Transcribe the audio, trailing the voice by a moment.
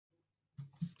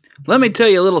Let me tell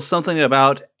you a little something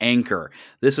about Anchor.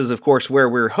 This is, of course, where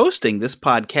we're hosting this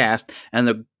podcast, and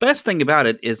the best thing about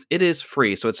it is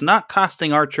free, so it's not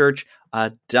costing our church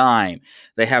a dime.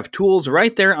 They have tools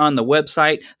right there on the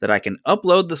website that I can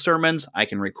upload the sermons, I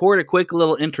can record a quick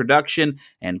little introduction,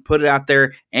 and put it out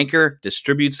there. Anchor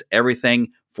distributes everything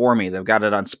for me. They've got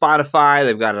it on Spotify,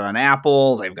 they've got it on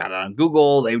Apple, they've got it on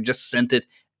Google, they've just sent it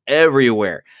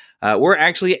everywhere. We're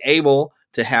actually able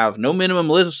to have no minimum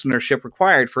listenership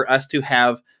required for us to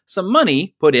have some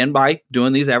money put in by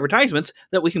doing these advertisements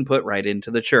that we can put right into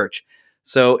the church.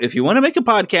 So if you want to make a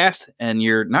podcast and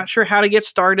you're not sure how to get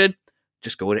started,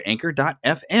 just go to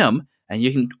anchor.fm, and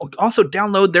you can also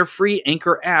download their free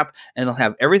Anchor app, and it'll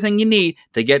have everything you need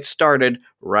to get started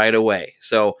right away.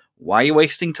 So why are you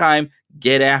wasting time?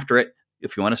 Get after it.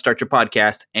 If you want to start your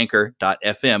podcast,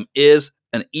 anchor.fm is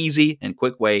an easy and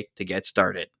quick way to get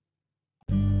started.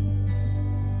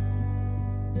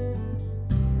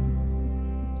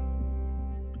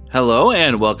 Hello,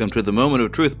 and welcome to the Moment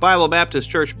of Truth Bible Baptist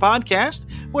Church podcast,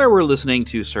 where we're listening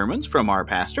to sermons from our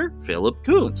pastor, Philip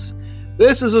Kuntz.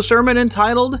 This is a sermon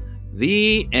entitled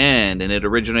The End, and it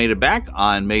originated back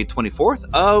on May 24th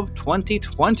of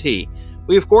 2020.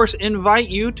 We, of course, invite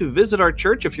you to visit our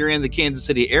church if you're in the Kansas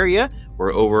City area.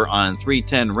 We're over on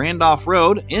 310 Randolph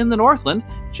Road in the Northland,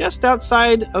 just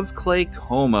outside of Clay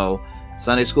Como.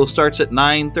 Sunday school starts at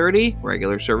 9:30.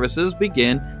 Regular services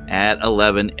begin at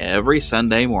 11 every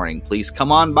Sunday morning. Please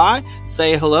come on by,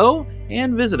 say hello,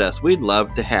 and visit us. We'd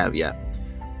love to have you.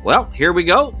 Well, here we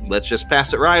go. Let's just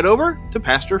pass it right over to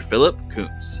Pastor Philip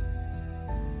Kuntz.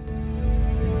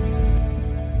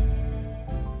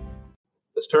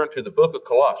 Let's turn to the book of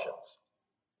Colossians,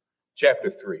 chapter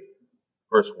 3,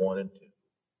 verse 1 and 2.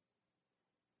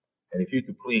 And if you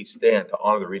could please stand to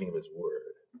honor the reading of his word.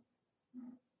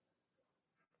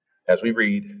 As we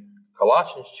read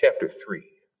Colossians chapter 3,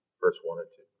 verse 1 and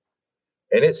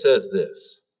 2. And it says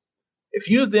this: If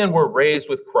you then were raised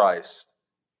with Christ,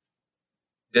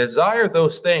 desire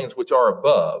those things which are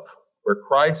above, where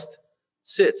Christ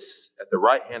sits at the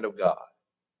right hand of God.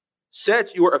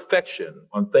 Set your affection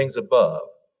on things above,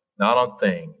 not on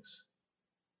things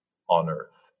on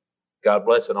earth. God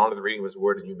bless and honor the reading of his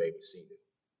word, and you may be seated.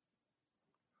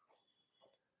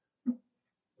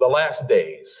 The last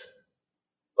days.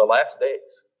 The last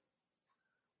days.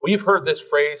 We've heard this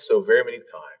phrase so very many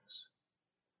times.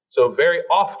 So very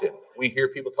often we hear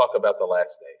people talk about the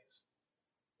last days.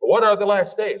 But what are the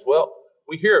last days? Well,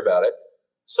 we hear about it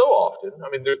so often.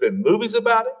 I mean, there's been movies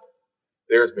about it.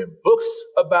 There's been books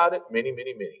about it, many,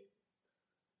 many, many.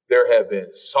 There have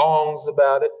been songs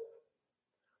about it.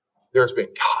 There's been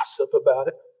gossip about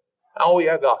it. Oh,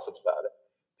 yeah, gossips about it.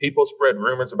 People spread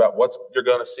rumors about what you're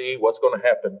going to see, what's going to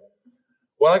happen.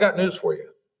 Well, I got news for you.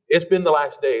 It's been the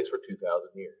last days for 2,000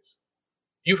 years.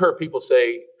 You've heard people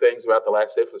say things about the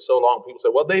last days for so long. People say,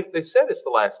 well, they said it's the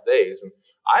last days, and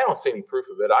I don't see any proof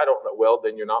of it. I don't know. Well,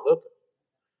 then you're not looking.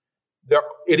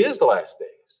 It is the last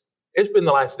days. It's been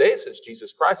the last days since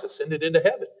Jesus Christ ascended into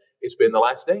heaven. It's been the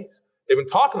last days. They've been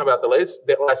talking about the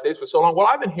last days for so long. Well,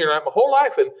 I've been hearing that my whole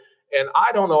life, and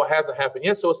I don't know, it hasn't happened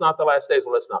yet, so it's not the last days.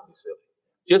 Well, let's not be silly.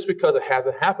 Just because it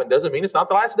hasn't happened doesn't mean it's not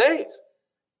the last days.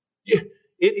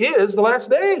 It is the last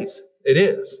days. It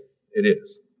is. It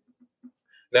is.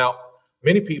 Now,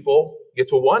 many people get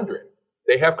to wondering.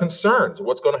 They have concerns of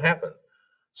what's going to happen.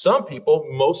 Some people,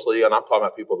 mostly, and I'm talking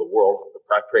about people of the world,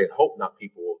 I pray and hope not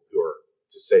people who are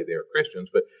to say they're Christians,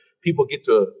 but people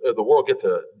the world get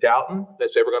to doubting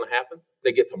that's ever going to happen.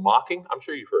 They get to mocking. I'm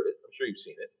sure you've heard it. I'm sure you've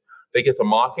seen it. They get to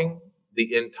mocking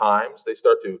the end times. They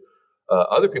start to,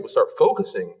 other people start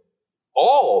focusing.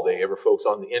 All they ever focus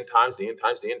on the end times, the end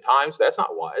times, the end times. That's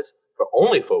not wise. But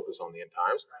only focus on the end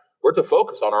times. We're to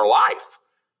focus on our life,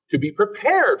 to be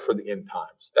prepared for the end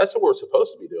times. That's what we're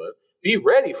supposed to be doing. Be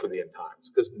ready for the end times,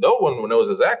 because no one knows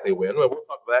exactly when. We'll talk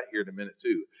about that here in a minute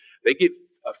too. They get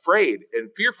afraid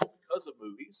and fearful because of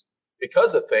movies,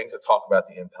 because of things that talk about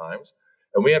the end times,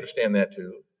 and we understand that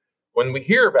too. When we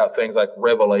hear about things like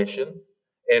Revelation,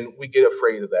 and we get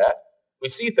afraid of that. We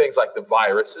see things like the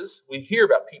viruses. We hear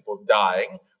about people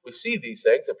dying. We see these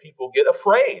things and people get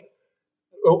afraid.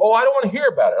 Oh, I don't want to hear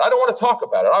about it. I don't want to talk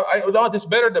about it. It's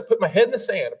just better to put my head in the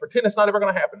sand and pretend it's not ever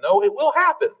going to happen. No, it will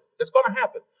happen. It's going to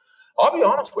happen. I'll be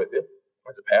honest with you,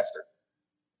 as a pastor,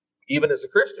 even as a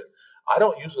Christian, I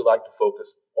don't usually like to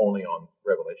focus only on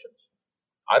Revelations.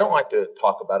 I don't like to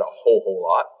talk about it a whole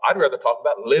lot. I'd rather talk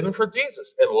about living for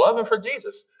Jesus and loving for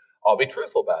Jesus. I'll be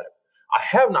truthful about it. I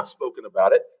have not spoken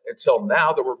about it until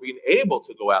now that we're being able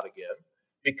to go out again,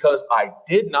 because I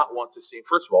did not want to seem,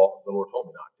 first of all, the Lord told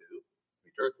me not to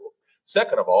be truthful.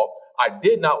 Second of all, I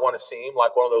did not want to seem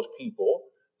like one of those people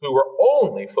who were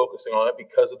only focusing on it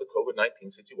because of the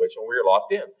COVID-19 situation where you're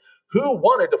locked in? Who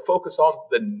wanted to focus on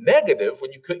the negative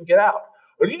when you couldn't get out?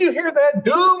 Or did you hear that?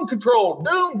 Doom control,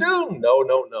 doom, doom. No,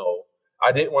 no, no.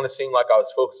 I didn't want to seem like I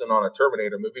was focusing on a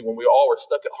Terminator movie when we all were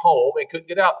stuck at home and couldn't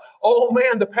get out. Oh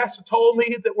man, the pastor told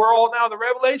me that we're all now in the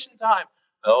Revelation time.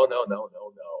 No, no, no,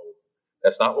 no, no.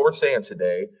 That's not what we're saying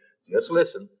today. Just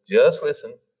listen,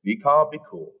 be calm, be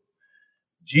cool.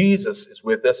 Jesus is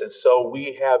with us, and so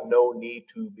we have no need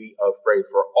to be afraid.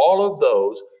 For all of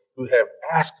those who have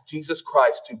asked Jesus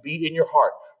Christ to be in your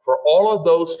heart, for all of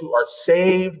those who are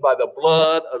saved by the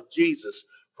blood of Jesus,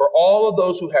 for all of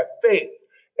those who have faith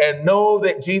and know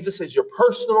that Jesus is your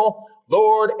personal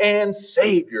Lord and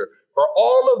Savior, for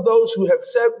all of those who have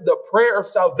said the prayer of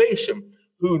salvation,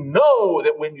 who know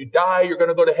that when you die, you're going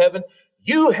to go to heaven,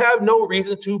 you have no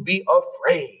reason to be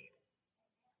afraid.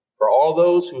 For all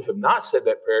those who have not said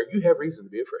that prayer, you have reason to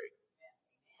be afraid.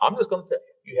 I'm just going to tell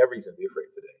you, you have reason to be afraid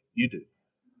today. You do.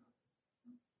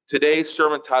 Today's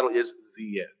sermon title is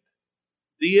The End.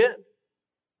 The End.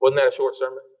 Wasn't that a short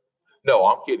sermon? No,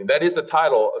 I'm kidding. That is the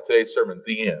title of today's sermon,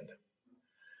 The End.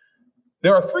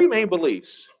 There are three main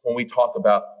beliefs when we talk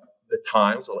about the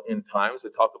times, or end times,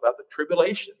 that talk about the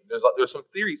tribulation. There's some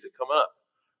theories that come up.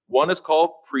 One is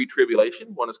called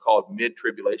pre-tribulation, one is called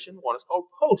mid-tribulation, one is called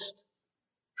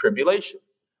post-tribulation.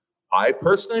 I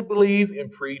personally believe in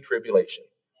pre-tribulation.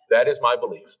 That is my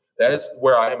belief. That is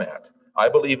where I am at. I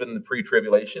believe in the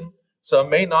pre-tribulation. Some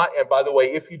may not, and by the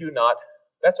way, if you do not,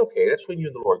 that's okay. That's between you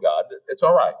and the Lord God. It's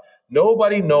all right.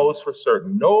 Nobody knows for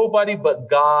certain. Nobody but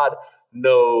God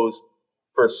knows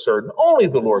for certain. Only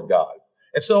the Lord God.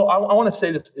 And so I want to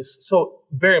say this is so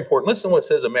very important. Listen to what it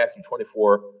says in Matthew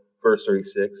 24, verse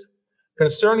 36.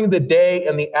 Concerning the day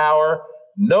and the hour,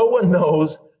 no one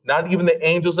knows, not even the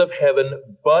angels of heaven,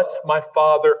 but my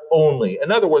Father only. In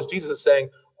other words, Jesus is saying,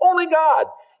 only God.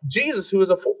 Jesus, who is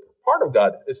a part of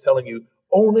God, is telling you,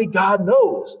 only God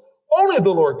knows. Only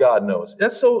the Lord God knows.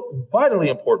 That's so vitally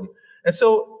important. And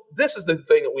so this is the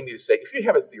thing that we need to say. If you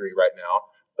have a theory right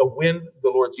now of when the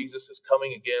Lord Jesus is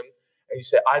coming again, and you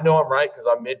say, I know I'm right because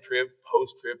I'm mid-trib,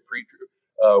 post-trib,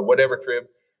 pre-trib, whatever trib,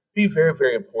 be very,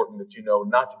 very important that you know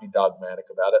not to be dogmatic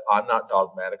about it. I'm not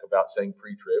dogmatic about saying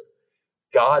pre-trib.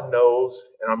 God knows,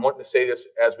 and I'm wanting to say this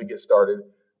as we get started,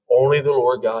 only the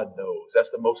Lord God knows. That's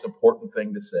the most important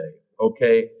thing to say.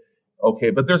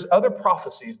 Okay, but there's other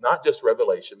prophecies, not just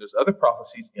Revelation. There's other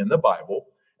prophecies in the Bible,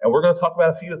 and we're going to talk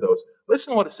about a few of those.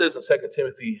 Listen to what it says in 2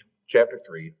 Timothy chapter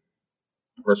 3,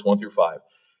 verse 1 through 5.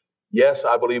 Yes,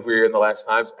 I believe we're in the last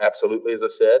times. Absolutely, as I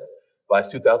said, the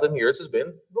last 2,000 years has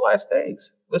been the last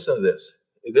days. Listen to this.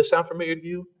 Does this sound familiar to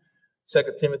you? 2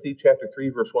 Timothy chapter 3,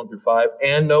 verse 1 through 5.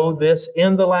 And know this,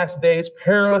 in the last days,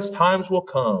 perilous times will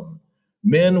come.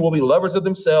 Men will be lovers of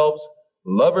themselves,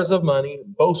 lovers of money,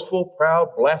 boastful, proud,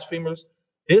 blasphemers,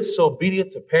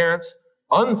 disobedient to parents,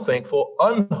 unthankful,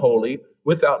 unholy,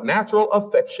 without natural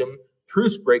affection,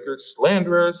 truce breakers,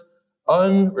 slanderers,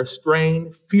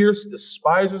 unrestrained, fierce,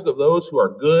 despisers of those who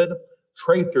are good,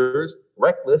 traitors,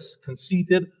 reckless,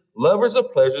 conceited, lovers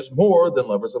of pleasures more than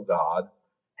lovers of God,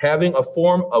 having a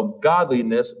form of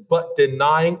godliness, but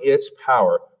denying its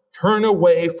power. Turn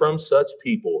away from such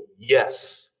people.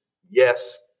 Yes,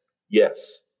 yes,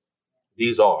 yes.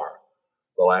 These are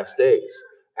the last days.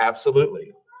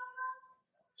 Absolutely.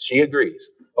 She agrees.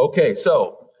 Okay,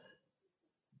 so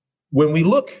when we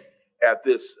look at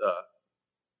this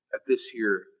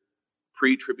here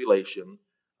pre-tribulation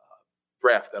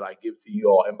draft that I give to you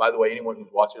all, and by the way, anyone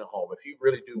who's watching at home, if you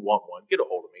really do want one, get a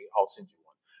hold of me. I'll send you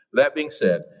one. That being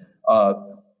said,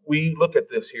 we look at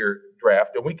this here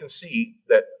draft, and we can see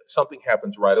that something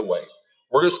happens right away.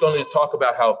 We're just going to talk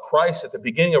about how Christ, at the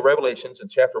beginning of Revelations in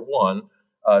chapter 1,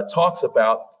 talks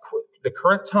about the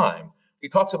current time. He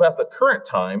talks about the current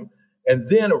time, and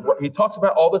then he talks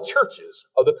about all the churches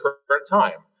of the current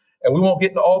time. And we won't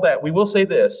get into all that. We will say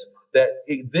this, that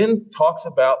he then talks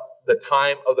about the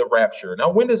time of the rapture.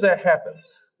 Now, when does that happen?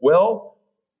 Well,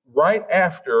 right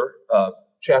after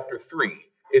chapter 3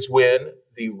 is when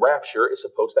the rapture is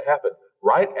supposed to happen.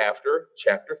 Right after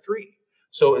chapter 3.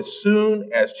 So as soon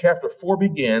as chapter 4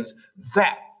 begins,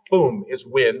 that, boom, is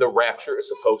when the rapture is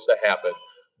supposed to happen.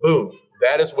 Boom.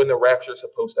 That is when the rapture is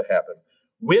supposed to happen.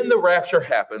 When the rapture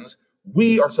happens,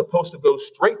 we are supposed to go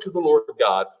straight to the Lord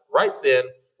God right then,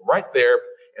 right there.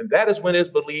 And that is when it is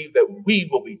believed that we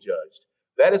will be judged.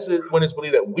 That is when it's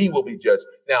believed that we will be judged.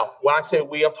 Now, when I say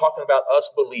we, I'm talking about us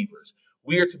believers.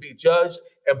 We are to be judged.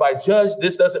 And by judged,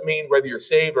 this doesn't mean whether you're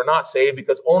saved or not saved,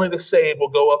 because only the saved will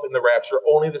go up in the rapture,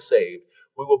 only the saved.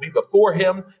 We will be before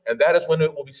him, and that is when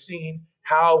it will be seen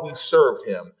how we served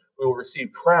him. We will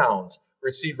receive crowns.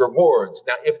 receive rewards.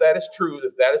 Now, if that is true,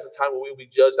 if that is the time when we will be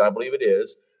judged, and I believe it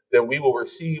is, then we will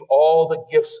receive all the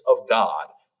gifts of God.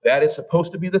 That is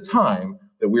supposed to be the time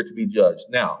that we're to be judged.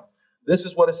 Now, this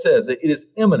is what it says. It is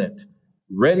imminent,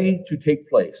 ready to take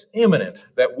place. Imminent,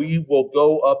 that we will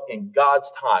go up in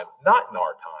God's time, not in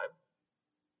our time,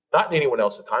 not in anyone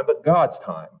else's time, but God's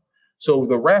time. So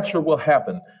the rapture will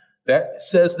happen. That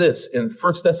says this in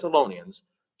 1 Thessalonians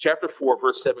chapter 4,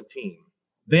 verse 17.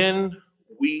 Then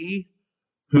we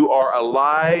who are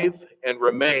alive and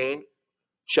remain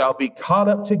shall be caught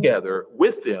up together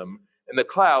with them in the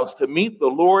clouds to meet the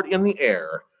Lord in the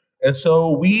air. And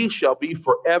so we shall be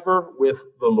forever with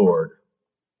the Lord.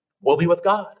 We'll be with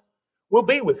God. We'll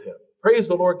be with him. Praise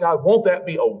the Lord God. Won't that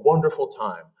be a wonderful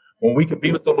time when we can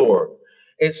be with the Lord?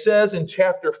 It says in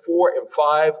chapter 4 and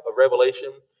 5 of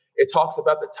Revelation, it talks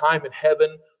about the time in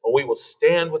heaven when we will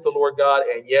stand with the Lord God.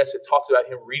 And yes, it talks about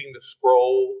him reading the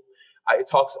scroll. It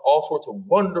talks all sorts of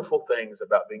wonderful things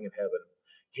about being in heaven.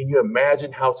 Can you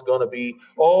imagine how it's going to be?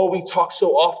 Oh, we talk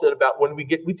so often about when we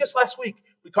just last week,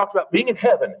 we talked about being in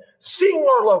heaven, seeing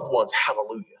our loved ones.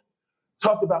 Hallelujah.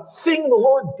 Talked about seeing the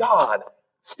Lord God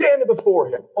standing before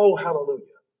him. Oh, hallelujah.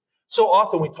 So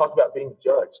often we talk about being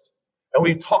judged, and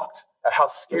we've talked about how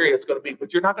scary it's going to be,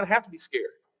 but you're not going to have to be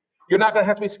scared. You're not going to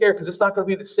have to be scared because it's not going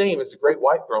to be the same as the great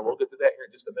white throne. We'll get to that here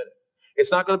in just a minute.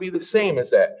 It's not going to be the same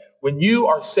as that. When you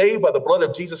are saved by the blood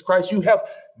of Jesus Christ, you have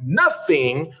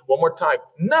nothing, one more time,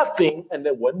 nothing, and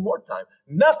then one more time,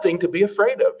 nothing to be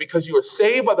afraid of because you are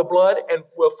saved by the blood and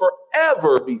will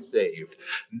forever be saved.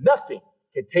 Nothing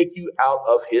can take you out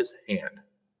of his hand.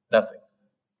 Nothing.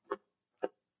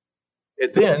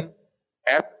 And then,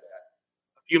 after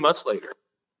that, a few months later,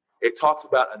 it talks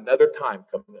about another time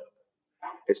coming up.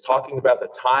 It's talking about the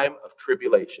time of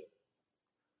tribulation.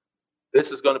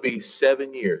 This is going to be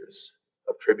 7 years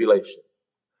of tribulation.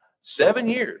 7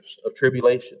 years of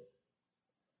tribulation.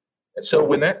 And so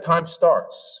when that time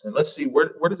starts, and let's see, where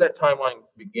does that timeline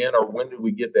begin, or when do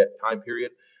we get that time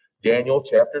period? Daniel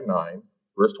chapter 9,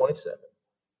 verse 27.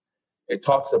 It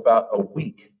talks about a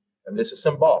week, and this is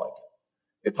symbolic.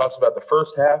 It talks about the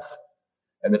first half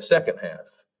and the second half.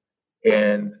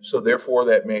 And so therefore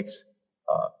that makes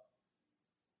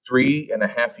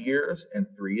 3.5 years and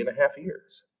 3.5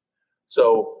 years.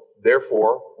 So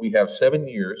therefore we have 7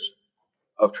 years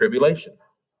of tribulation.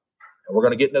 And we're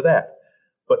going to get into that.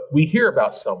 But we hear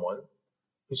about someone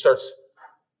who starts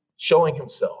showing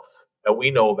himself. And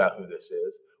we know about who this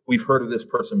is. We've heard of this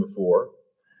person before.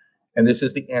 And this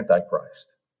is the Antichrist.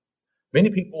 Many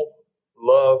people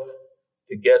love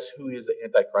to guess who is the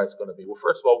Antichrist going to be. Well,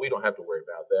 first of all, we don't have to worry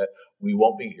about that. We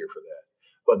won't be here for that.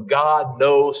 But God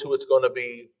knows who it's going to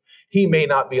be. He may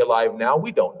not be alive now.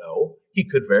 We don't know. He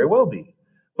could very well be.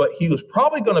 But he was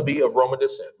probably going to be of Roman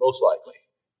descent, most likely.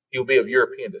 He'll be of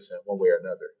European descent one way or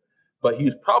another. But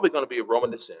he's probably going to be of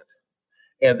Roman descent.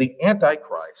 And the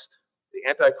Antichrist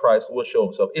will show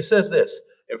himself. It says this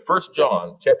in 1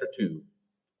 John chapter 2,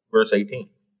 verse 18.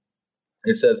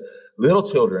 It says, "Little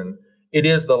children, it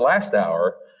is the last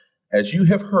hour, as you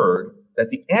have heard, that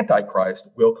the Antichrist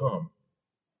will come."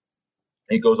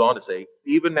 And he goes on to say,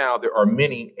 even now there are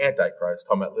many Antichrists,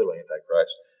 talking about little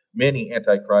Antichrists, many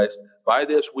Antichrists. By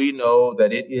this we know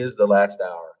that it is the last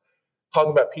hour.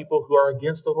 Talking about people who are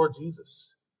against the Lord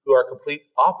Jesus, who are complete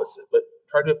opposite, but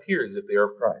try to appear as if they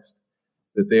are of Christ,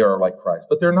 that they are like Christ,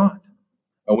 but they're not.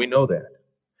 And we know that.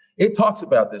 It talks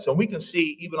about this, and we can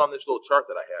see even on this little chart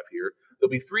that I have here,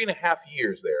 there'll be 3.5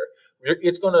 years there.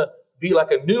 It's going to be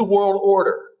like a new world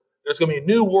order. There's going to be a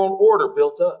new world order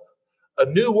built up. A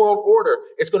new world order.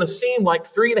 It's going to seem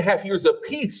like 3.5 years of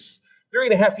peace,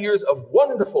 3.5 years of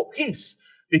wonderful peace.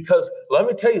 Because let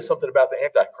me tell you something about the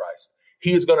Antichrist.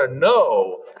 He is going to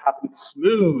know how to be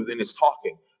smooth in his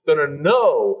talking, going to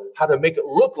know how to make it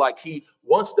look like he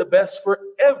wants the best for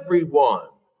everyone.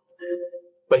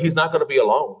 But he's not going to be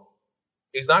alone.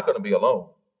 He's not going to be alone.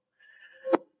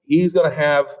 He's going to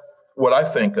have what I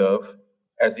think of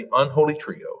as the unholy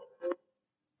trio.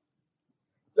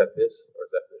 Is that this or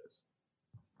is that this?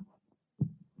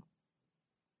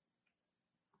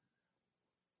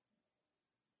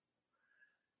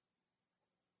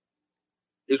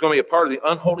 He's going to be a part of the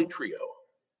unholy trio.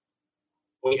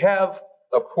 We have,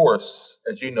 of course,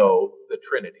 as you know, the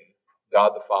Trinity,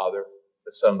 God the Father,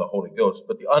 the Son, and the Holy Ghost.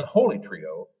 But the unholy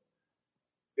trio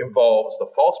involves the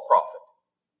false prophet.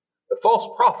 The false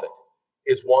prophet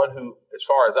is one who, as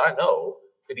far as I know,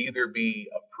 could either be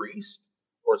a priest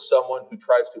or someone who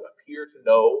tries to appear to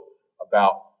know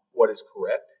about what is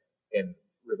correct and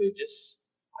religious.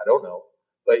 I don't know.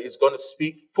 But it's going to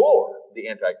speak for the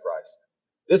Antichrist.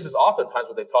 This is oftentimes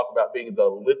what they talk about being the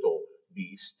little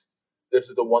beast. This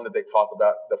is the one that they talk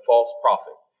about, the false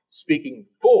prophet, speaking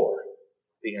for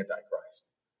the Antichrist,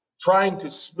 trying to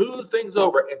smooth things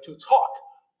over and to talk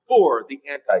for the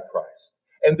Antichrist.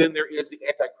 And then there is the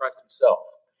Antichrist himself.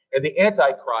 And the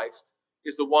Antichrist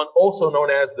is the one also known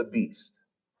as the beast.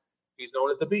 He's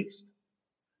known as the beast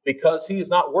because he is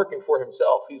not working for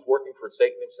himself. He's working for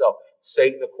Satan himself.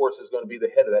 Satan, of course, is going to be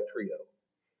the head of that trio.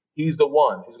 He's the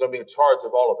one who's going to be in charge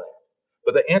of all of that.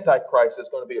 But the Antichrist is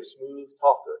going to be a smooth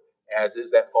talker, as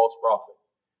is that false prophet.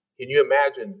 Can you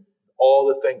imagine all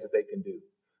the things that they can do?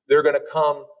 They're going to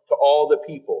come to all the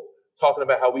people talking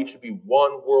about how we should be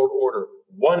one world order,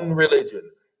 one religion,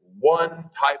 one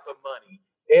type of money.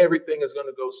 Everything is going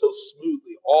to go so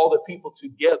smoothly. All the people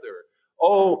together.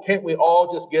 Oh, can't we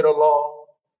all just get along?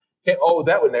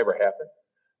 That would never happen.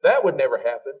 That would never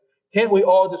happen. Can't we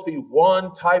all just be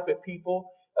one type of people?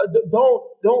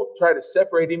 Don't try to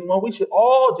separate anyone. We should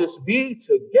all just be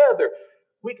together.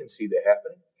 We can see that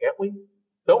happening, can't we?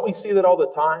 Don't we see that all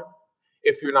the time?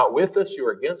 If you're not with us,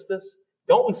 you're against us.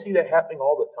 Don't we see that happening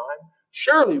all the time?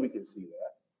 Surely we can see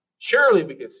that. Surely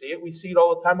we can see it. We see it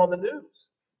all the time on the news.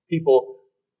 People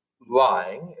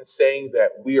lying and saying that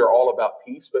we are all about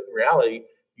peace, but in reality,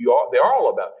 they are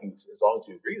all about peace as long as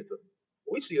you agree with them.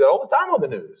 We see that all the time on the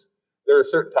news. There are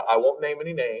certain I won't name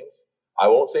any names. I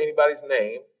won't say anybody's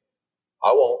name.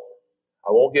 I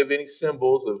won't give any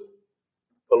symbols of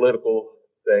political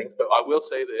things, but I will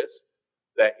say this,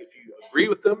 that if you agree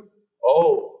with them,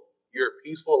 oh, you're a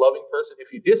peaceful, loving person.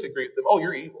 If you disagree with them, oh,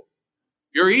 you're evil.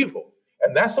 You're evil.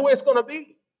 And that's the way it's going to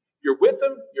be. You're with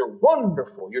them, you're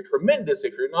wonderful, you're tremendous.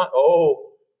 If you're not,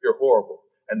 oh, you're horrible.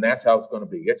 And that's how it's going to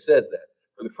be. It says that.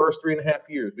 For the first 3.5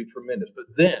 years, be tremendous. But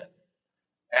then,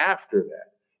 after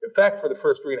that, in fact, for the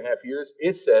first 3.5 years,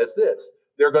 it says this.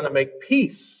 They're going to make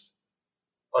peace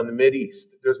on the Mideast.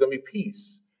 There's going to be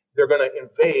peace. They're going to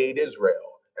invade Israel.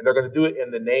 And they're going to do it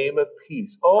in the name of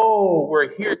peace. Oh,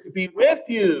 we're here to be with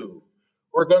you.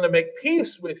 We're going to make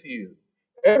peace with you.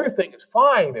 Everything is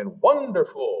fine and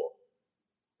wonderful.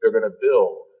 They're going to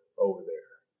build over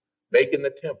there, making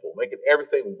the temple, making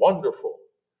everything wonderful,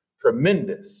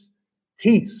 tremendous,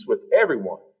 peace with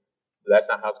everyone. But that's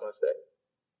not how it's going to stay.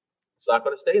 It's not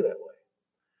going to stay that way.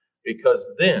 Because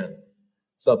then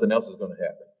something else is going to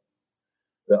happen.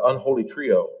 The unholy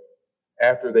trio,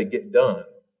 after they get done,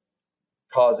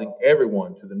 causing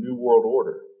everyone to the new world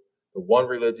order, the one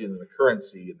religion and the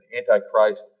currency, and the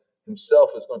Antichrist himself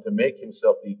is going to make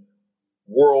himself the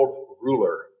world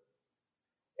ruler.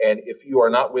 And if you are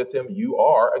not with him, you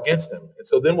are against him. And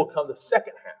so then will come the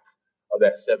second half of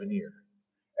that 7 year.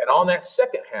 And on that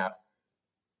second half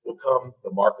will come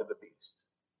the mark of the beast.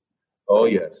 Oh,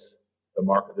 yes, the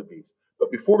mark of the beast.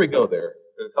 But before we go there,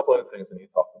 there's a couple other things I need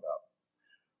to talk about.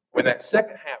 When that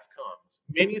second half comes,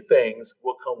 many things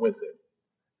will come with it.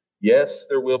 Yes,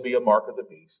 there will be a mark of the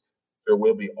beast. There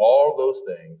will be all those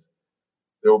things.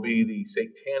 There will be the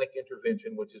satanic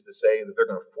intervention, which is to say that they're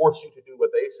going to force you to do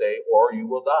what they say or you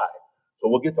will die. So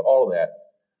we'll get to all of that.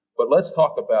 But let's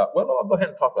talk about, I'll go ahead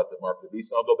and talk about the mark of the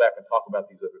beast, and I'll go back and talk about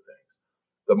these other things.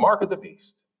 The mark of the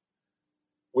beast.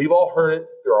 We've all heard it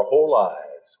through our whole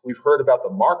lives. We've heard about the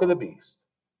mark of the beast.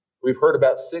 We've heard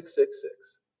about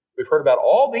 666. We've heard about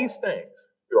all these things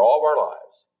through all of our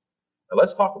lives. Now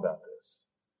let's talk about this.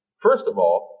 First of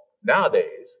all,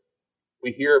 nowadays,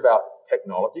 we hear about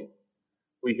technology.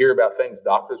 We hear about things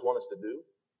doctors want us to do,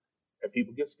 and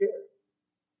people get scared.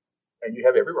 And you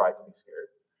have every right to be scared.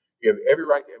 You have every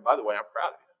right to, and by the way, I'm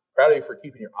proud of you. Proud of you for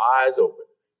keeping your eyes open.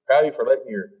 Proud of you for letting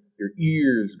your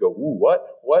ears go, ooh, what?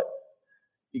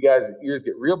 You guys' ears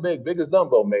get real big as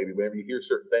Dumbo maybe, whenever you hear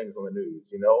certain things on the news,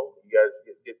 you know? You guys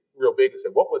get real big and say,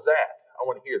 what was that? I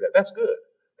want to hear that. That's good.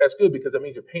 That's good because that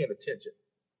means you're paying attention.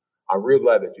 I'm real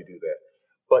glad that you do that.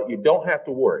 But you don't have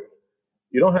to worry.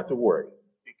 You don't have to worry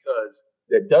because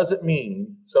that doesn't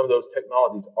mean some of those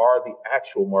technologies are the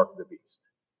actual mark of the beast.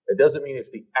 It doesn't mean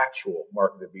it's the actual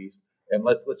mark of the beast. And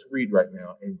let's read right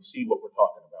now and see what we're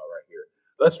talking about right here.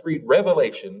 Let's read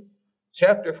Revelation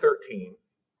chapter 13,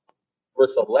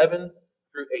 verse 11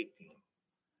 through 18.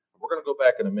 We're going to go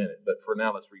back in a minute, but for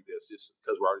now, let's read this just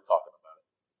because we're already talking about it.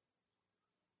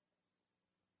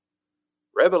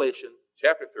 Revelation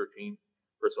chapter 13,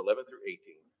 verse 11 through 18.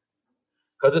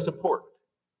 Because it's important.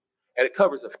 And it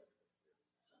covers a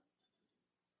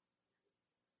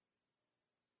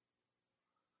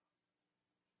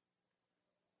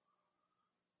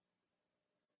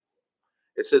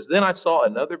It says, Then I saw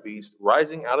another beast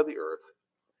rising out of the earth.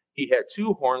 He had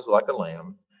 2 horns like a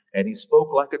lamb, and he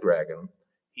spoke like a dragon.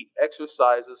 He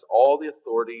exercises all the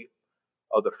authority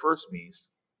of the first beast,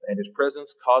 and his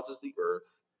presence causes the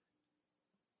earth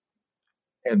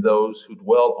and those who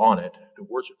dwell on it to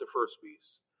worship the first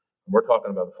beast. And we're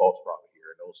talking about the false prophet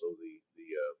here, and also the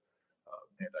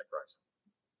Antichrist,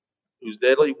 whose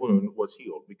deadly wound was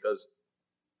healed, because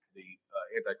the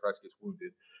Antichrist gets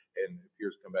wounded and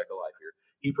appears to come back to life here.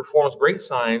 He performs great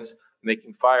signs,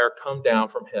 making fire come down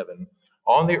from heaven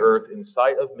on the earth in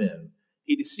sight of men.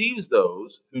 He deceives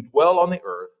those who dwell on the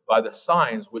earth by the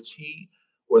signs which he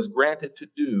was granted to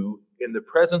do in the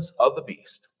presence of the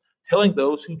beast, telling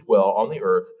those who dwell on the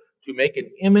earth to make an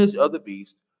image of the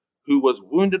beast, who was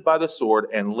wounded by the sword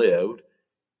and lived.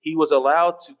 He was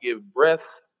allowed to give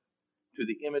breath to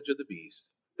the image of the beast,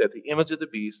 that the image of the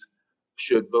beast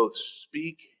should both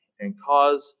speak and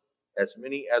cause as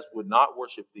many as would not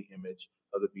worship the image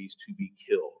of the beast to be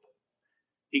killed.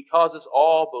 He causes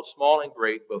all, both small and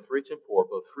great, both rich and poor,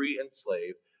 both free and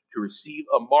slave, to receive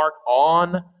a mark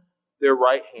on their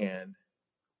right hand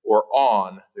or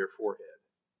on their forehead.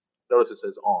 Notice it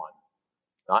says on,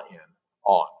 not in,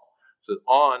 on. So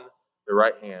on their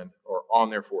right hand or on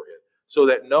their forehead, so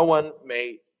that no one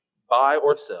may buy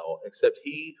or sell except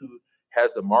he who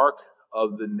has the mark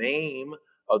of the name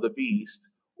of the beast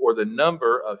or the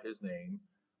number of his name.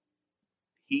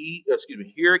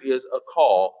 Here is a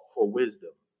call for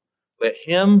wisdom. Let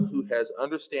him who has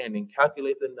understanding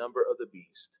calculate the number of the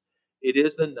beast. It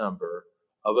is the number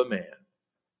of a man.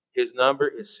 His number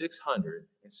is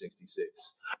 666.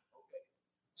 Okay.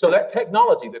 So that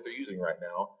technology that they're using right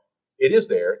now, it is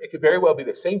there. It could very well be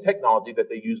the same technology that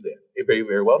they used then. It may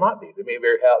very well not be. They may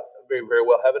very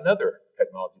well have another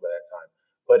technology by that time.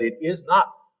 But it is not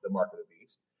the mark of the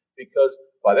beast, because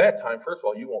by that time, first of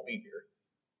all, you won't be here.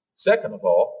 Second of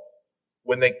all,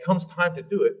 when it comes time to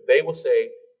do it, they will say,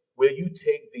 will you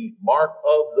take the mark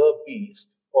of the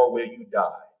beast or will you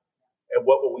die? And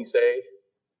what will we say?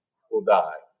 We'll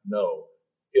die. No,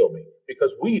 kill me.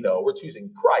 Because we know we're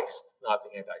choosing Christ, not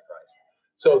the Antichrist.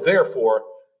 So therefore,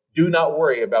 do not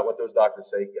worry about what those doctors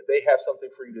say. If they have something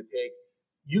for you to take,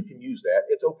 you can use that.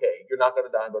 It's okay. You're not going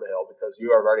to die and go to hell because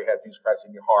you already have Jesus Christ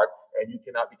in your heart and you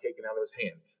cannot be taken out of his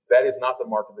hand. That is not the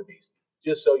mark of the beast.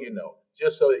 Just so you know,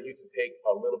 just so that you can take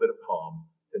a little bit of calm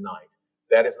tonight.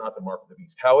 That is not the mark of the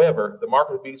beast. However, the mark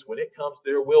of the beast, when it comes,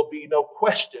 there will be no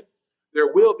question.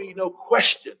 There will be no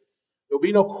question. There will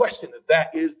be no question that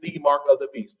that is the mark of the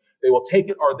beast. They will take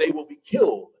it or they will be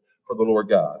killed for the Lord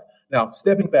God. Now,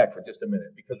 stepping back for just a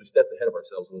minute, because we stepped ahead of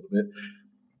ourselves a little bit.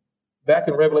 Back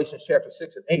in Revelation chapter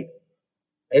 6 and 8,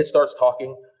 it starts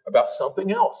talking about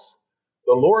something else.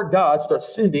 The Lord God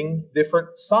starts sending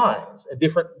different signs and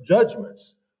different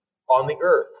judgments on the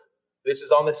earth. This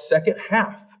is on the second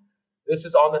half. This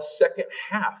is on the second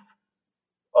half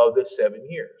of the 7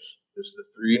 years. This is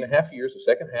the 3.5 years, the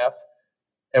second half.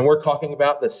 And we're talking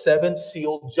about the 7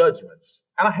 sealed judgments.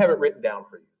 And I have it written down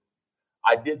for you.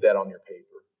 I did that on your paper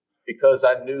because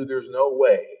I knew there's no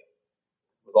way,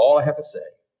 with all I have to say,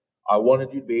 I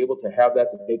wanted you to be able to have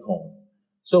that to take home.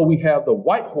 So we have the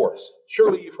white horse.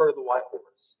 Surely you've heard of the white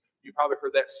horse. You've probably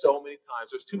heard that so many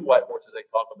times. There's 2 white horses they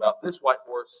talk about. This white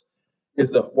horse is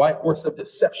the white horse of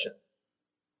deception.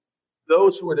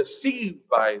 Those who are deceived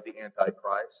by the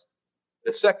Antichrist.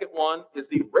 The second one is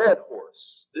the red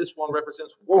horse. This one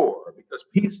represents war because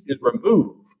peace is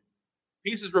removed.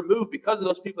 Peace is removed because of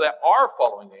those people that are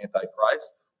following the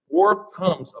Antichrist. War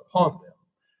comes upon them.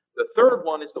 The third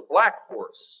one is the black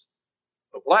horse.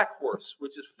 The black horse,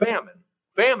 which is famine.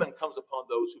 Famine comes upon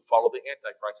those who follow the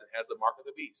Antichrist and has the mark of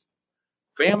the beast.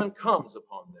 Famine comes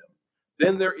upon them.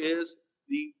 Then there is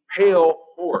the pale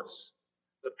horse.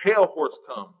 The pale horse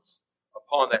comes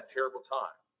upon that terrible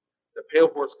time. The pale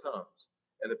horse comes.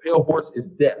 And the pale horse is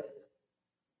death.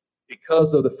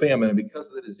 Because of the famine and because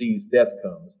of the disease, death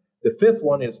comes. The fifth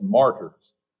one is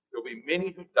martyrs. There will be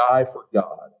many who die for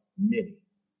God. Many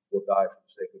will die for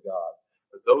the sake of God.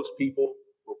 But those people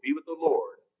will be with the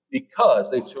Lord because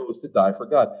they chose to die for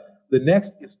God. The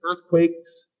next is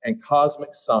earthquakes and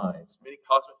cosmic signs. Many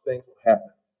cosmic things will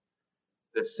happen.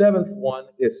 The seventh one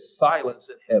is silence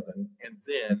in heaven, and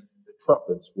then the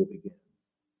trumpets will begin.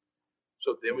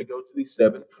 So then we go to these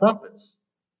 7 trumpets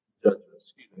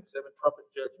judgments. 7 trumpet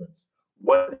judgments.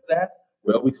 What is that?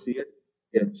 Well, we see it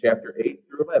in chapter 8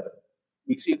 through 11.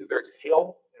 We see that there's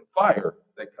hail and fire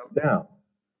that come down.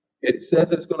 It says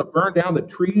that it's going to burn down the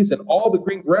trees and all the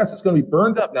green grass is going to be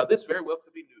burned up. Now, this very well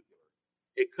could be nuclear.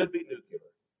 It could be nuclear.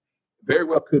 Very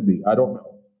well could be. I don't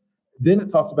know. Then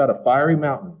it talks about a fiery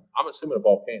mountain. I'm assuming a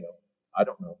volcano. I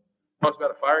don't know. It talks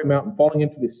about a fiery mountain falling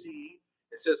into the sea.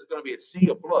 It says it's going to be a sea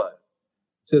of blood.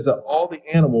 It says that all the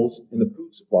animals in the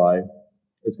food supply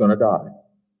is going to die.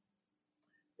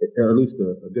 Or at least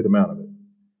a good amount of it.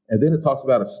 And then it talks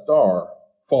about a star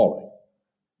falling.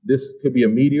 This could be a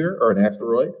meteor or an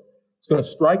asteroid. It's going to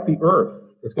strike the earth.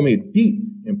 It's going to be a deep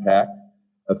impact.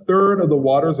 A third of the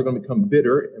waters are going to become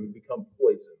bitter and become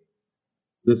poison.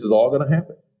 This is all going to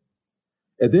happen.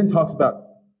 It then talks about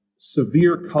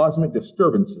severe cosmic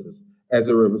disturbances as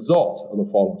a result of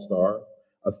the fallen star.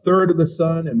 A third of the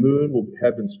sun and moon will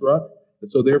have been struck, and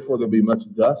so therefore there'll be much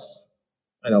dust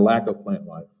and a lack of plant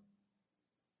life.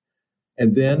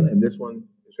 And then, and this one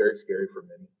is very scary for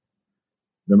many,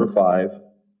 number 5,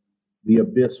 the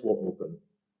abyss will open.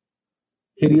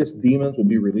 Hideous demons will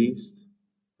be released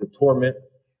to torment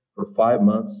for 5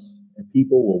 months, and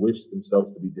people will wish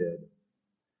themselves to be dead.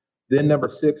 Then number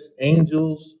 6,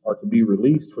 angels are to be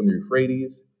released from the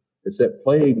Euphrates to set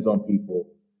plagues on people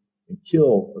and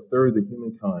kill a third of the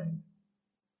humankind.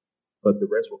 But the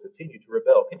rest will continue to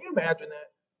rebel. Can you imagine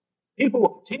that? People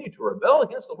will continue to rebel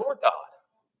against the Lord God.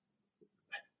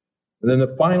 And then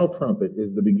the final trumpet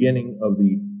is the beginning of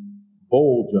the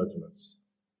bowl judgments.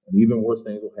 And even worse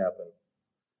things will happen.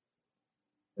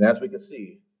 And as we can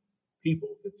see, people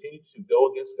continue to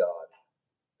go against God.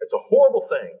 It's a horrible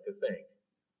thing to think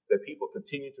that people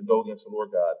continue to go against the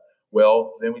Lord God.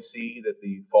 Well, then we see that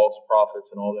the false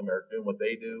prophets and all of them are doing what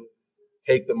they do.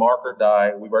 Take the mark or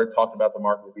die. We've already talked about the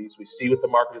mark of the beast. We see what the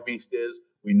mark of the beast is.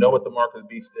 We know what the mark of the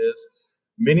beast is.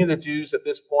 Many of the Jews at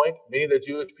this point, many of the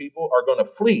Jewish people are going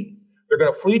to flee. They're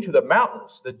going to flee to the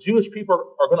mountains. The Jewish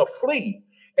people are going to flee.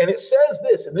 And it says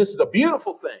this, and this is a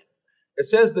beautiful thing. It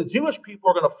says the Jewish people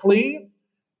are going to flee,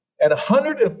 and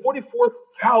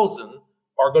 144,000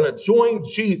 are going to join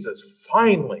Jesus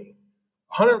finally.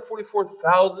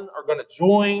 144,000 are going to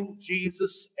join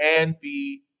Jesus and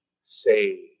be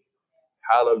saved.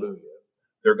 Hallelujah.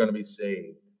 They're going to be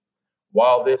saved.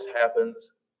 While this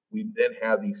happens, we then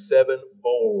have the 7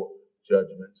 bowl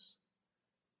judgments.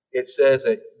 It says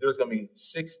that there's going to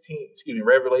be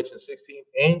Revelation 16,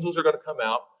 angels are going to come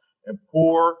out and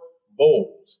pour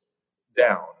bowls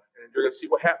down. And you're going to see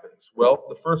what happens. Well,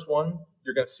 the first one,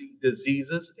 you're going to see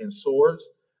diseases and sores.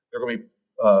 They're going to be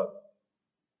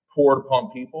poured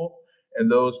upon people. And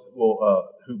those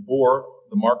who bore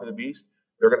the mark of the beast,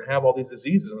 they're going to have all these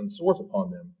diseases and sores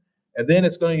upon them. And then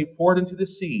it's going to be poured into the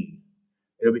sea.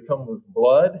 It'll become with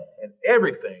blood, and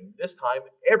everything, this time,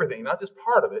 everything, not just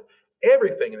part of it,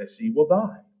 everything in the sea will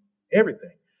die.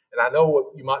 Everything. And I know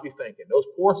what you might be thinking. Those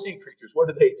poor sea creatures, what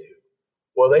did they do?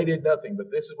 Well, they did nothing,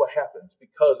 but this is what happens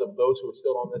because of those who are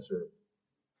still on this earth.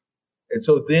 And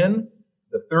so then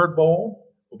the third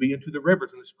bowl will be into the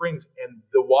rivers and the springs, and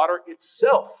the water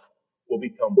itself will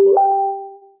become blood.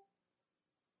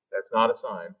 That's not a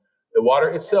sign. The water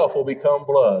itself will become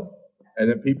blood, and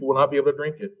then people will not be able to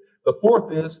drink it. The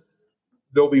fourth is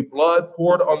there will be blood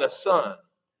poured on the sun,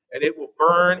 and it will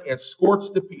burn and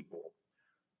scorch the people.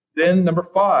 Then number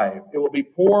 5, it will be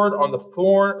poured on the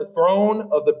throne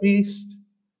of the beast,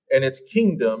 and its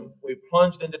kingdom will be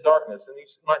plunged into darkness. And you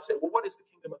might say, well, what is the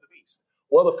kingdom of the beast?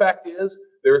 Well, the fact is,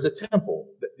 there is a temple.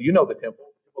 You know the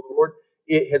temple of the Lord.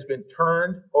 It has been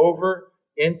turned over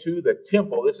into the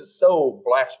temple. This is so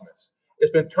blasphemous.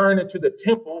 It's been turned into the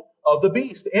temple of the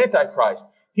beast, the Antichrist.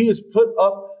 He has put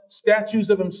up statues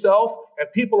of himself,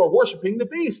 and people are worshiping the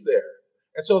beast there.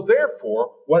 And so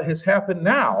therefore, what's happened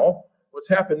now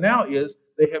is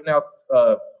they have now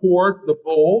poured the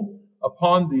bowl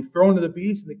upon the throne of the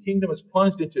beast, and the kingdom is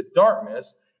plunged into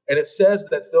darkness. And it says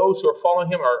that those who are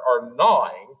following him are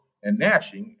gnawing and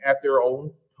gnashing at their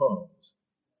own tongues.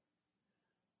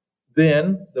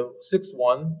 Then the 6th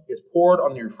one is poured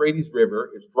on the Euphrates River.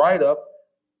 It's dried up.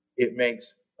 It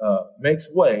makes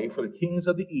way for the kings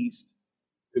of the east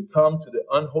to come to the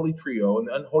unholy trio. And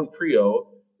the unholy trio,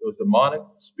 those demonic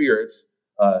spirits,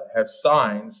 have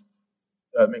signs,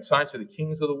 make signs to the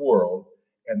kings of the world.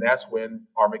 And that's when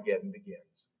Armageddon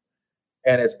begins.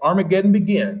 And as Armageddon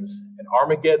begins,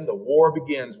 the war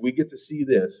begins, we get to see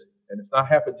this. And it's not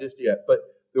happened just yet, but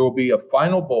there will be a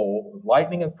final bowl with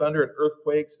lightning and thunder and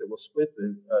earthquakes that will split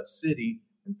the city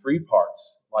in 3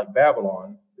 parts, like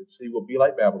Babylon. The city will be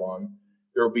like Babylon.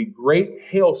 There will be great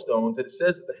hailstones, and it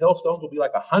says that the hailstones will be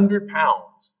like 100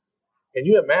 pounds. Can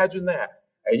you imagine that?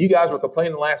 And you guys were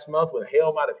complaining last month when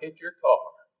hail might have hit your car.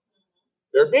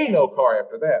 There'd be no car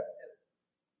after that.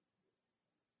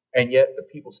 And yet the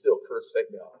people still curse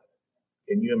God.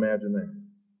 Can you imagine that?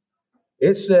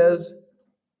 It says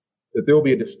that there will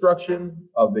be a destruction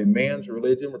of the man's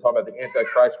religion. We're talking about the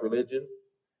Antichrist religion.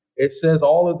 It says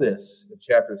all of this in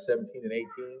chapters 17 and 18.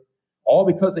 All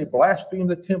because they blasphemed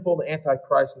the temple, the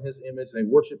Antichrist and his image, and they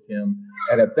worshiped him.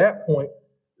 And at that point,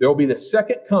 there will be the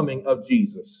second coming of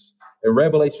Jesus. In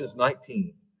Revelation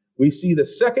 19, we see the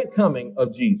second coming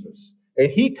of Jesus.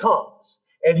 And he comes,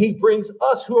 and he brings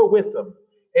us who are with him.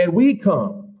 And we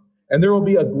come, And there will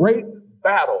be a great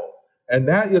battle. And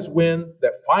that is when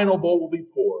that final bowl will be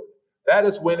poured. That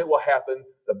is when it will happen.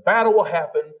 The battle will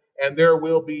happen, and there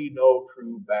will be no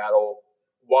true battle.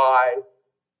 Why?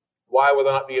 Why will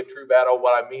there not be a true battle?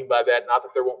 What I mean by that, not that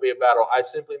there won't be a battle. I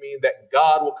simply mean that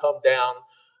God will come down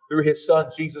through his son,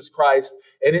 Jesus Christ.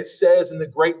 And it says in the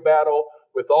great battle,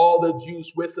 with all the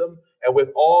Jews with him, and with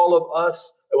all of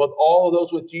us, and with all of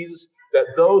those with Jesus, that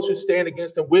those who stand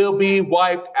against him will be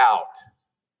wiped out.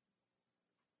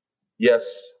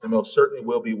 Yes, they most certainly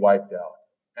will be wiped out.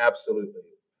 Absolutely.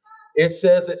 It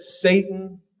says that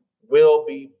Satan will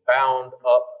be bound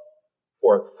up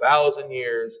for 1,000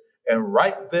 years. And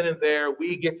right then and there,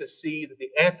 we get to see that the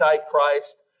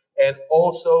Antichrist and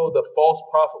also the false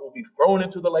prophet will be thrown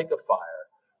into the lake of fire.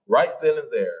 Right then and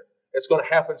there. It's going to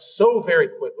happen so very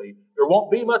quickly. There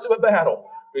won't be much of a battle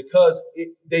because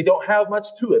they don't have much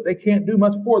to it. They can't do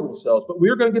much for themselves. But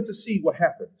we're going to get to see what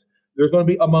happens. There's going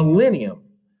to be a millennium,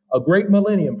 a great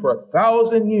millennium. For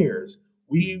 1,000 years,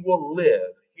 we will live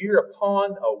here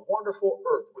upon a wonderful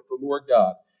earth with the Lord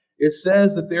God. It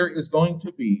says that there is going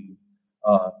to be,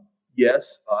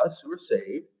 yes, us who are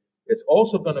saved. It's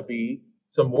also going to be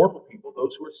some mortal people,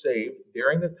 those who are saved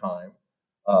during the time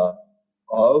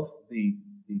of the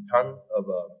time of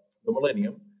the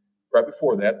millennium, right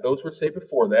before that. Those who are saved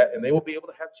before that, and they will be able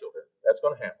to have children. That's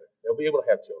going to happen. They'll be able to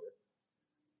have children.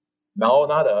 No,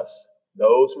 not us.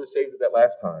 Those who were saved at that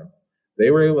last time,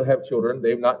 they were able to have children.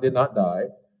 They did not die.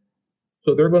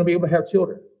 So they're going to be able to have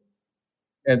children.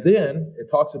 And then it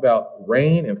talks about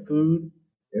rain and food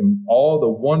and all the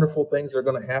wonderful things that are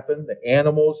going to happen. The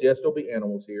animals, yes, there'll be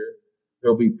animals here.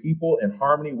 There'll be people in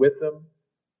harmony with them.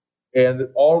 And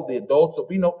all of the adults, there'll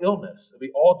be no illness. It'll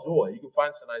be all joy. You can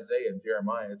find this in Isaiah and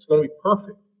Jeremiah. It's going to be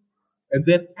perfect. And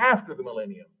then after the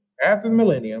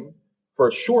millennium, for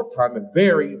a short time, a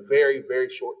very, very, very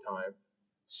short time,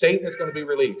 Satan is going to be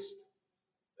released.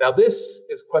 Now, this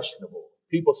is questionable.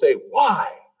 People say, why?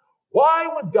 Why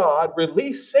would God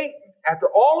release Satan after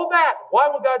all of that? Why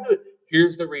would God do it?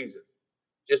 Here's the reason.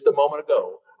 Just a moment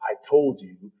ago, I told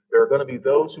you there are going to be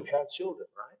those who have children,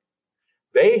 right?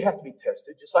 They have to be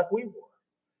tested just like we were.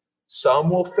 Some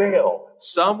will fail.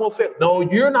 Some will fail. No,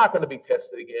 you're not going to be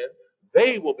tested again.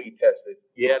 They will be tested.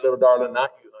 Yeah, little darling,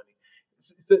 not you,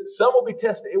 honey. Some will be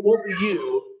tested. It won't be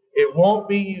you. It won't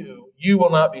be you. You will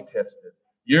not be tested.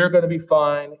 You're going to be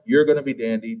fine. You're going to be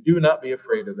dandy. Do not be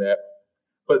afraid of that.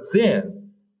 But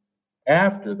then,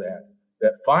 after that,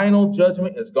 that final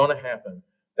judgment is going to happen.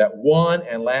 That one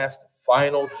and last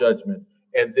final judgment.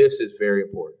 And this is very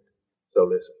important. So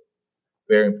listen.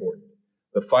 Very important.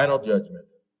 The final judgment.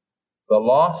 The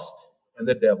lost and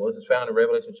the devil. This is found in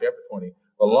Revelation chapter 20.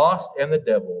 The lost and the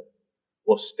devil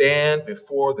will stand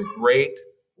before the great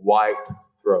white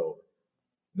throne.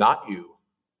 Not you.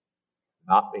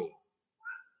 Not me.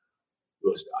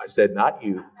 I said not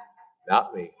you.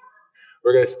 Not me.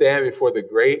 We're going to stand before the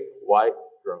great white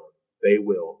throne. They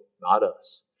will. Not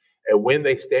us. And when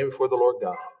they stand before the Lord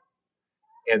God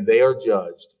and they are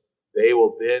judged, they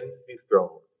will then be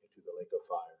thrown into the lake of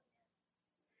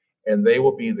fire. And they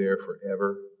will be there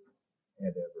forever and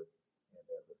ever and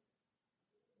ever.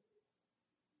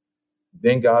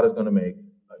 Then God is going to make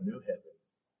a new heaven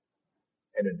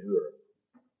and a new earth.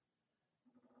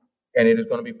 And it is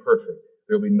going to be perfect.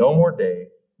 There will be no more day,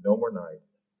 no more night.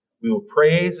 We will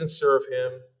praise and serve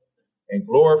him and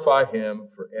glorify him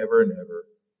forever and ever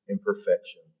in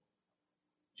perfection.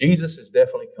 Jesus is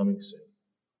definitely coming soon.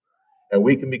 And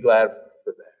we can be glad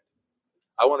for that.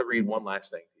 I want to read one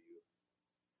last thing to you.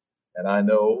 And I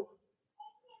know,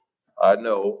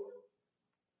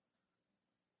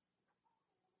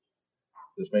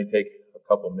 this may take a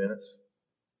couple minutes,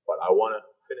 but I want to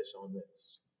finish on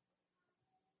this.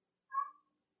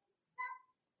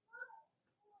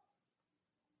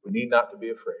 We need not to be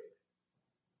afraid.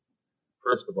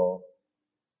 First of all,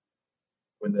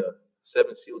 when the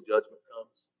seven seal judgment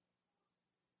comes,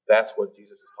 that's what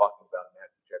Jesus is talking about in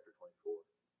Matthew chapter 24.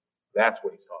 That's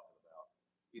what he's talking about.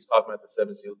 He's talking about the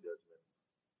seven seal judgment.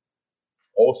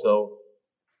 Also,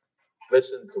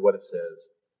 listen to what it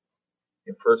says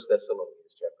in 1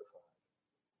 Thessalonians chapter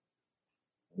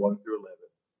 5, 1 through 11.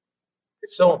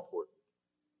 It's so important.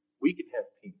 We can have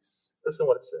peace. Listen to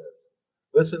what it says.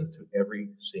 Listen to every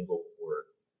single word.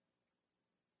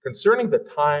 Concerning the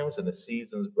times and the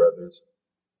seasons, brothers,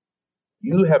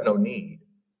 you have no need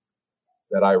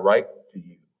that I write to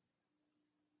you.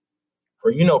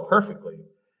 For you know perfectly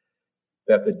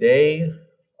that the day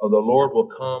of the Lord will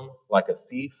come like a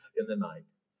thief in the night.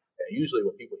 And usually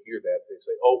when people hear that, they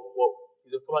say, oh, well,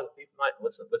 he's going to come like a thief in the night.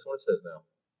 Listen what it says now.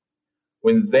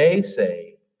 When they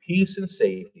say peace and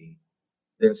safety,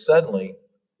 then suddenly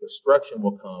destruction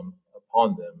will come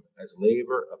upon them as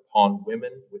labor upon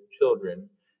women with children,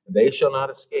 and they shall not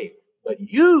escape. But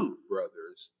you,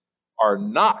 brothers, are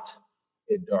not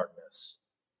in darkness,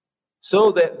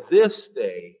 so that this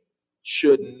day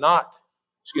should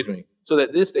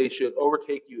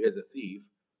overtake you as a thief.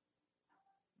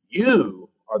 You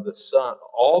are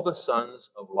all the sons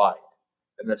of light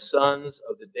and the sons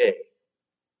of the day.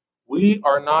 We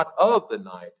are not of the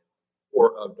night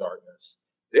or of darkness.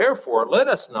 Therefore, let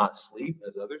us not sleep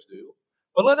as others do,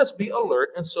 but let us be alert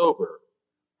and sober.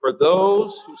 For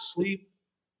those who sleep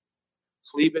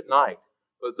at night.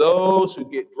 For those who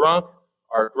get drunk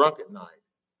are drunk at night.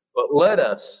 But let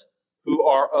us who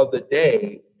are of the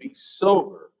day be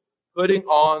sober, putting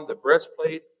on the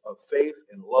breastplate of faith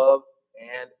and love,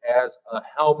 and as a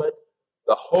helmet,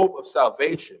 the hope of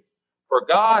salvation. For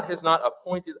God has not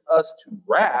appointed us to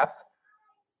wrath,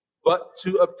 but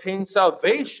to obtain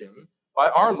salvation by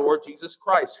our Lord Jesus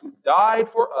Christ, who died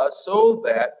for us, so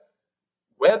that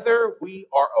whether we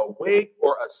are awake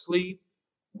or asleep,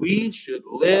 we should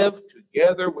live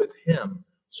together with him.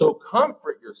 So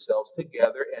comfort yourselves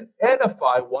together and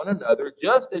edify one another,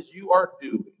 just as you are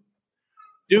doing.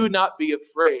 Do not be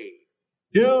afraid.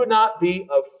 Do not be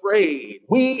afraid.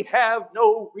 We have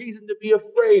no reason to be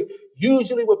afraid.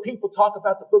 Usually when people talk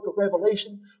about the book of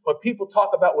Revelation, when people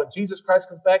talk about when Jesus Christ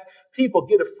comes back, people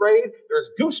get afraid. There's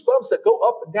goosebumps that go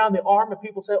up and down the arm, and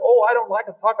people say, oh, I don't like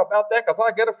to talk about that because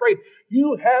I get afraid.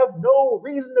 You have no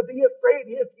reason to be afraid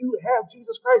if you have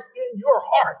Jesus Christ in your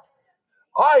heart.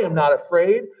 I am not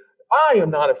afraid. I am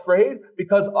not afraid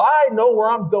because I know where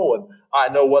I'm going. I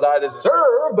know what I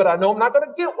deserve, but I know I'm not going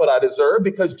to get what I deserve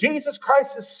because Jesus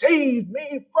Christ has saved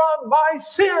me from my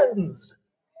sins.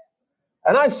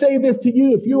 And I say this to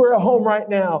you, if you are at home right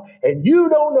now and you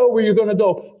don't know where you're going to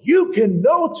go, you can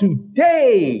know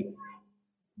today.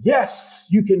 Yes,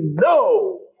 you can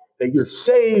know that you're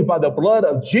saved by the blood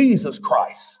of Jesus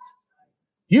Christ.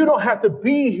 You don't have to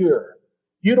be here.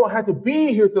 You don't have to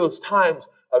be here those times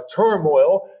of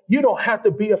turmoil. You don't have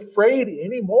to be afraid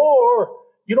anymore.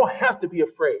 You don't have to be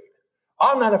afraid.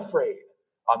 I'm not afraid.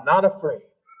 I'm not afraid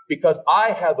because I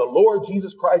have the Lord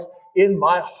Jesus Christ in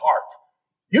my heart.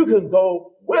 You can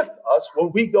go with us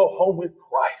when we go home with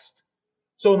Christ.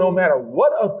 So no matter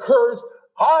what occurs,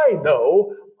 I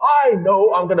know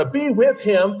I'm going to be with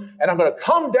him and I'm going to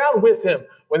come down with him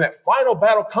when that final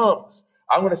battle comes.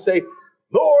 I'm going to say,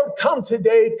 Lord, come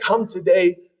today, come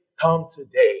today, come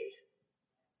today.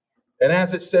 And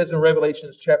as it says in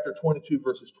Revelation chapter 22,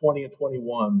 verses 20 and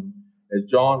 21, as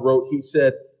John wrote, he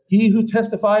said, he who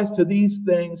testifies to these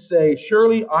things say,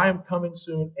 surely I am coming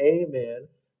soon. Amen.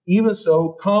 Even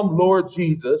so, come Lord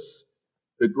Jesus,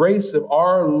 the grace of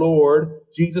our Lord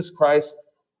Jesus Christ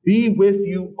be with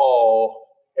you all.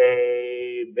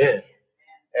 Amen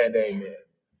and amen.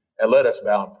 And let us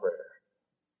bow in prayer.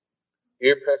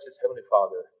 Dear precious Heavenly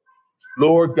Father,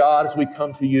 Lord God, as we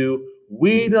come to you,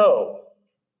 we know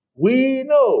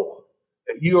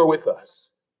that you are with us.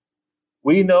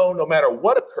 We know no matter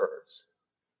what occurs,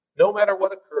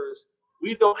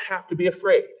 we don't have to be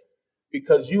afraid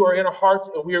because you are in our hearts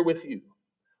and we are with you.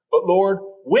 But Lord,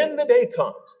 when the day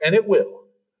comes, and it will,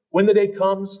 when the day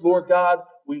comes, Lord God,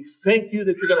 we thank you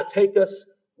that you're going to take us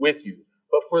with you.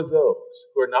 But for those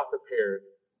who are not prepared,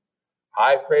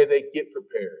 I pray they get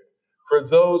prepared. For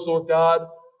those, Lord God,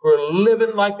 who are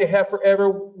living like they have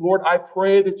forever, Lord, I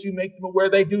pray that you make them aware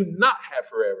they do not have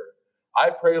forever. I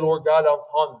pray, Lord God,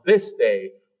 on this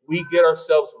day, we get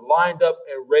ourselves lined up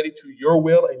and ready to your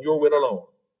will and your will alone.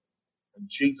 In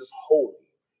Jesus' holy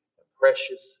and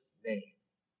precious name,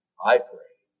 I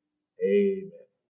pray. Amen.